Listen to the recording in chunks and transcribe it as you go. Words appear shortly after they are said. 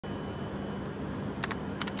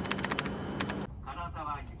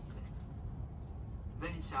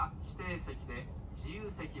全車指定席で自由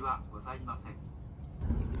席はございません。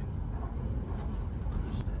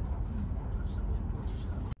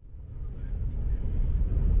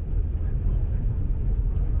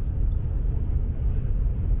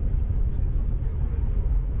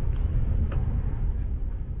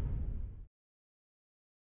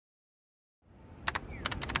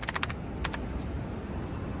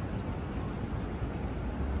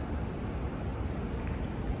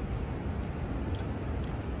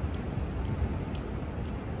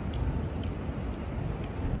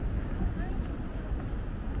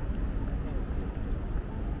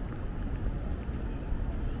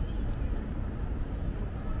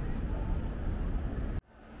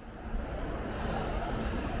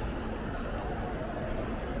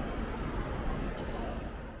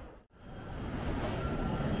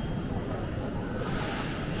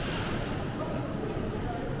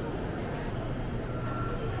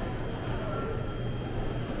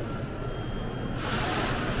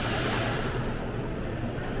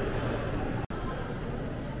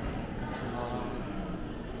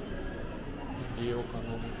利用可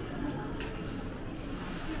能ですね。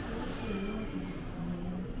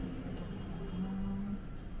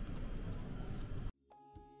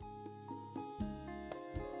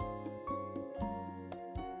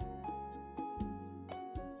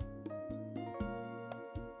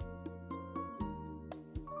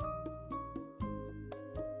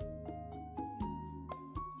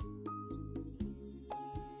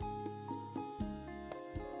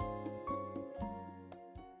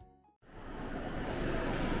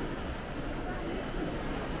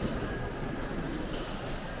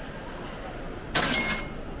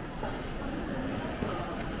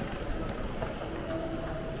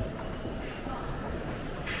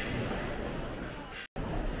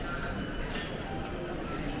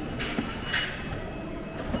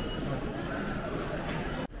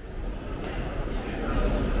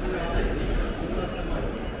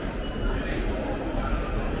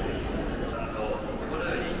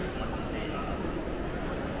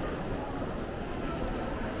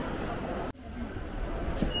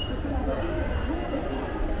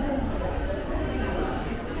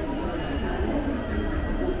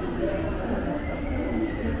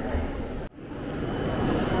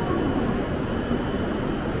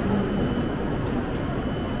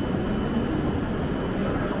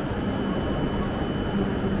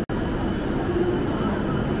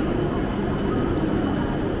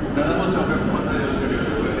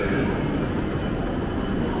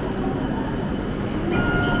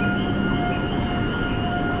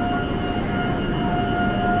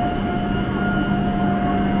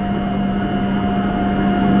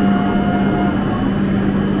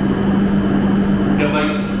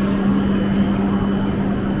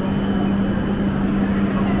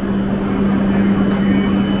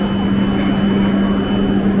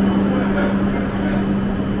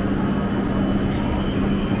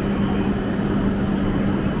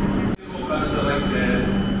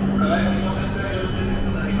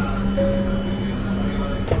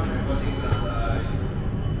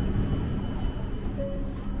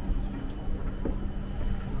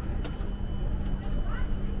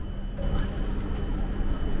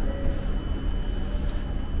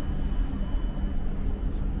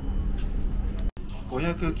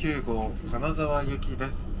509号金沢行きで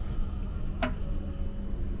す。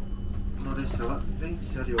この列車は全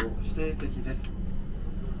車両指定席です。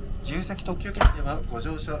自由席特急券ではご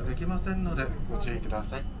乗車できませんのでご注意くだ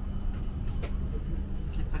さい。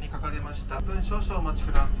切符に書かれました分少々お待ち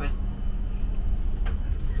ください。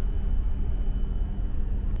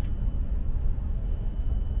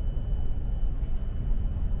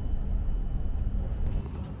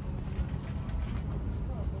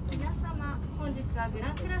本日はグ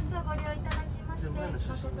ランクラスをご利用いただきまして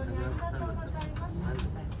誠にありがとうございます。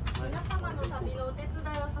皆様の旅のお手伝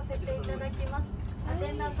いをさせていただきます。ア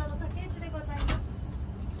テンダントの竹内でございます。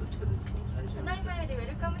ただいまよりウェ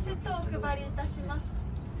ルカムセットをお配りいたします。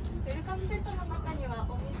ウェルカムセットの中には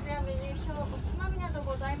お水やメニュー表、おつまみなど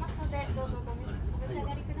ございますので、どうぞお召し上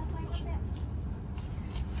がりくださいませ。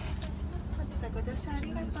本日はご乗車あ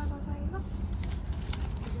りがとうございます。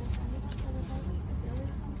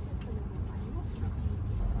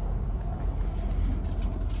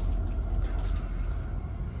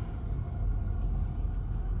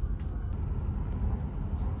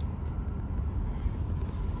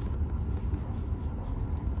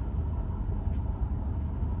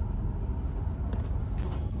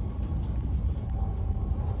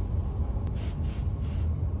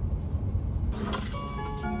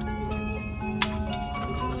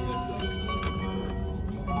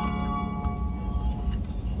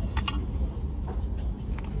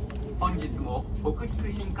も北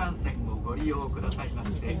陸新幹線をご利用くださいま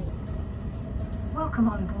して。 Welcome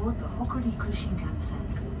on board the Hokuriku Shinkansen.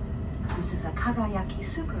 This is a Kagayaki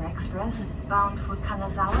Super Express bound for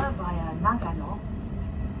Kanazawa via Nagano,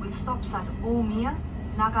 with stops at Omiya,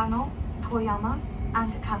 Nagano, Toyama,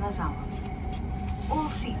 and Kanazawa. All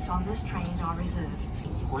seats on this train are reserved.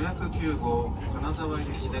 509号金沢行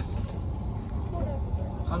きです。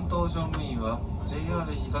関東乗務員は JR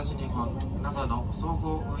東日本長野総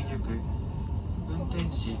合運輸区運転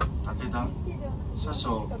士武田、車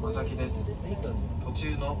掌正木です。途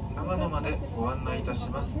中の長野までご案内いたし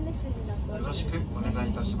ます。よろしくお願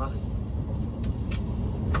いいたします。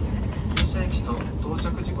停車駅と到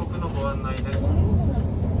着時刻のご案内です。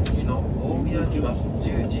次の大宮には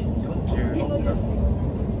10時46分、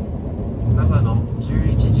長野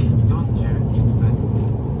11時41分、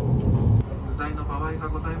不在の場合が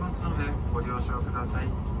ございますのでご了承ください。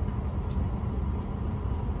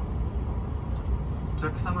お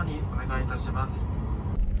客様にお願いいたします。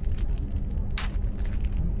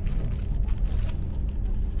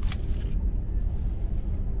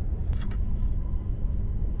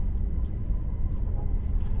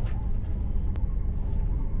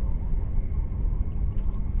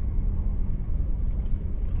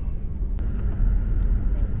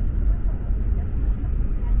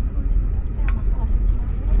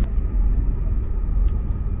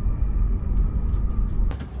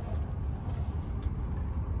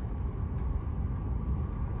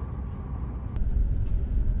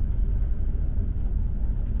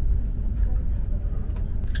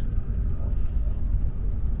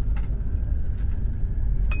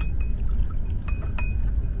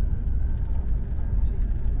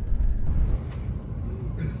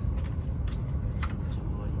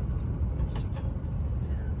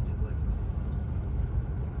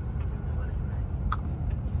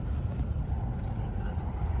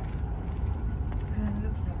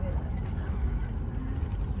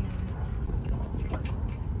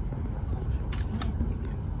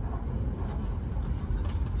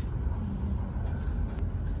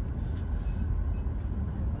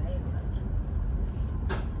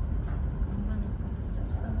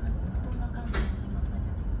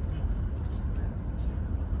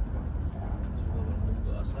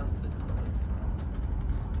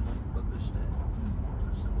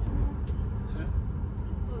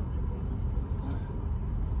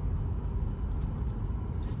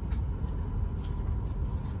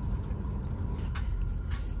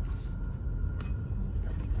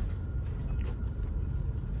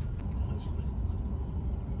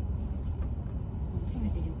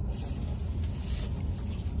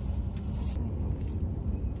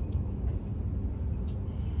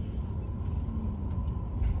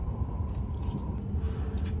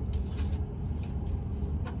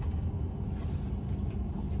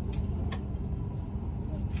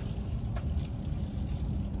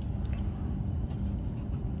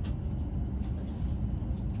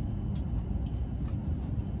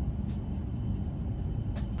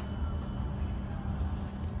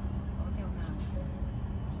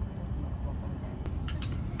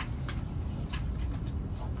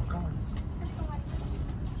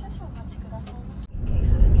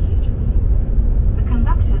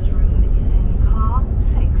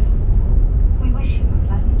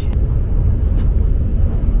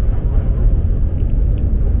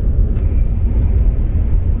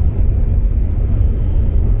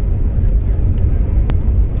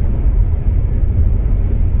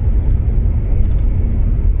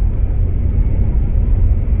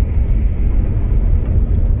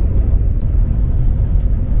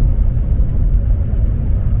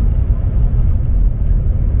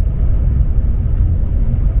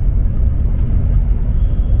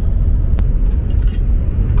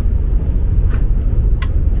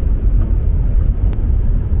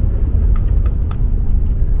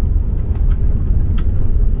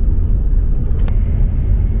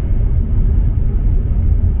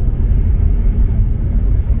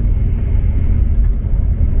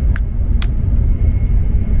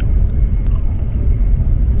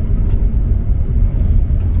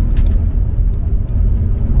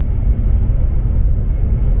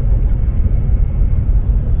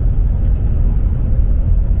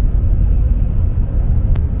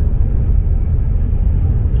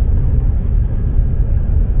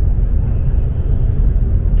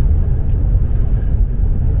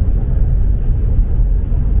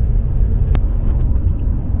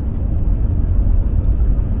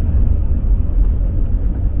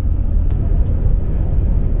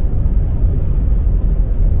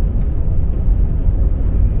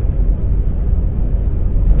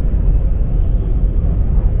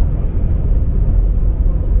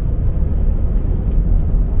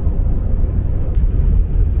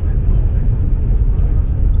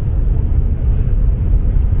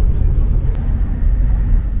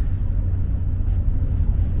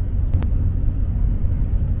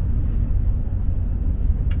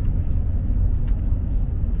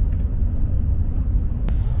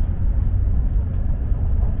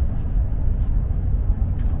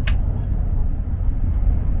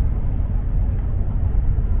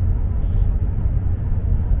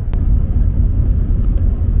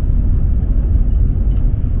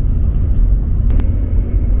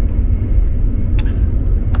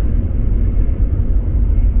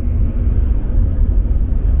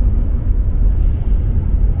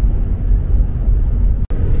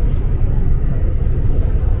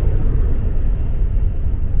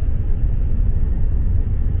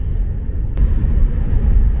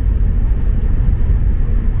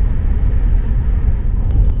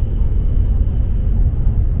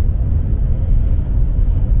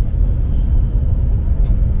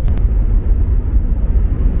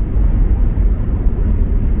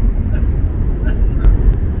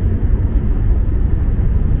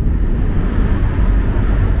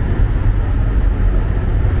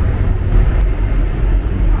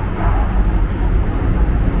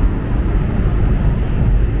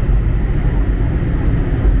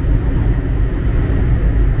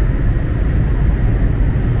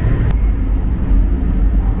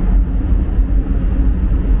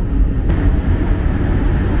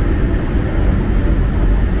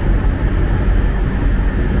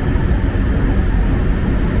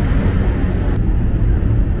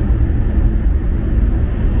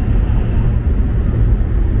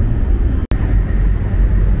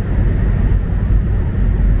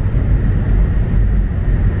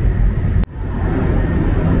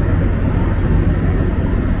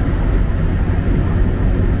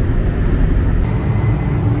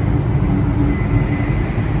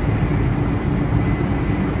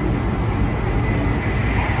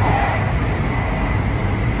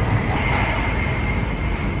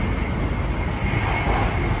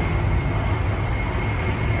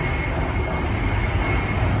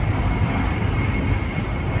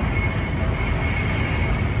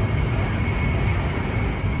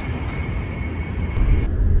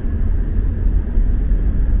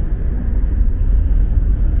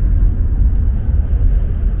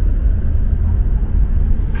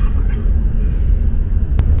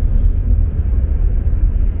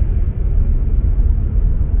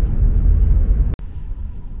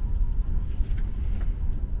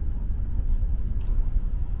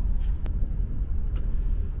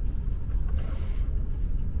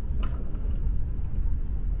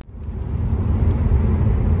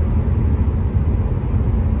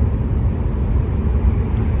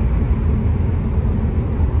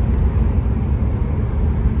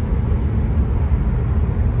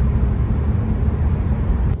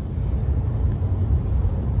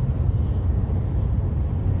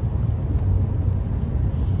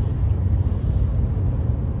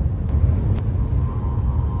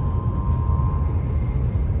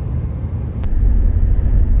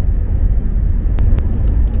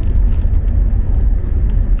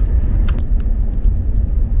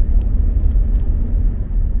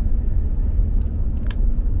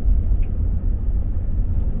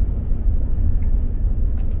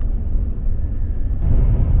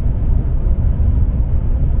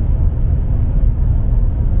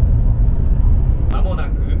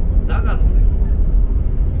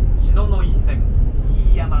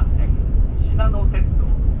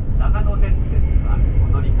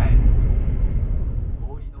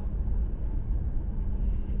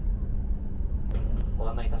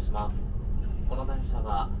します。この電車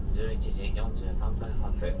は11時43分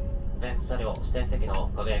発、全車両指定席の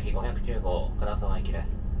輝き509号金沢行きです。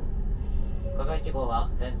輝き号は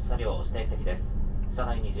全車両指定席です。車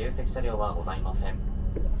内に自由席車両はございません。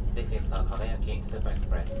This is the 輝き Super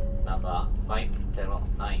Express Namba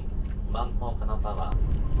 509 bound for 金沢。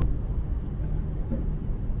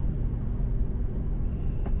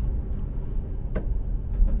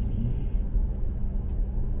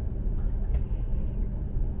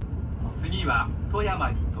次は富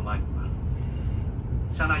山に停まりま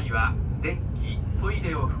す。車内は電気、トイ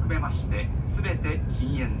レを含めまして全て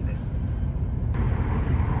禁煙です。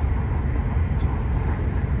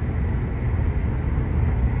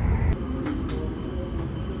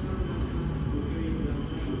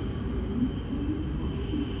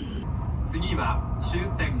次は終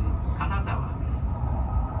点金沢です。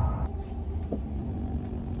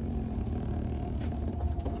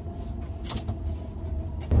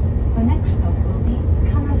The next stop will be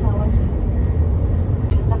Kanazawa to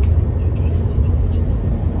conductor in case of any glitches.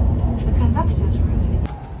 The conductor's room is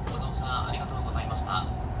ご乗車ありがとうございました。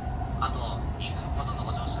あと2分ほどの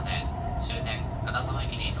ご乗車で終点金沢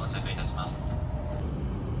駅に到着いたします。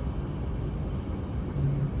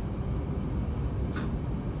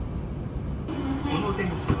この電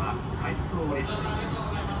車は回送列車です。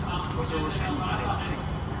ご乗車になれません。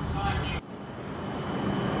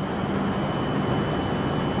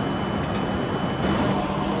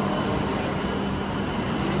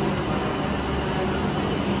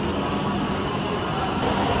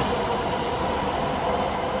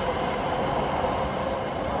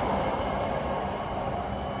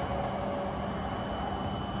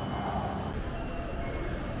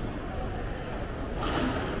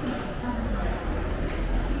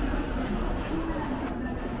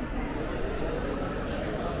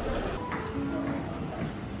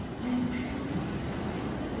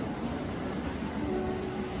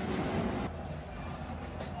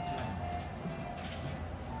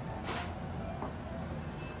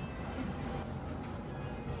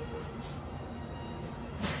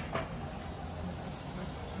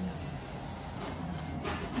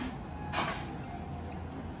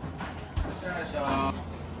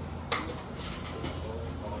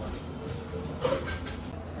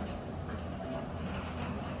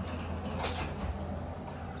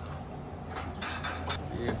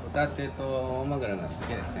ホタテと大マグロの漬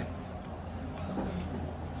けですね。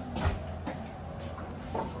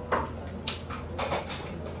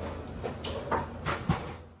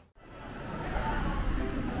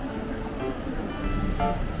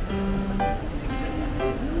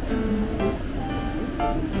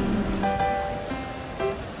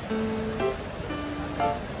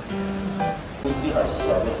発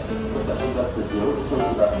車です。4月11日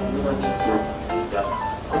が南中や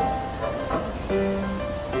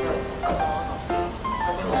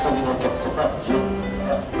お急ぎのお客様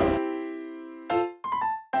10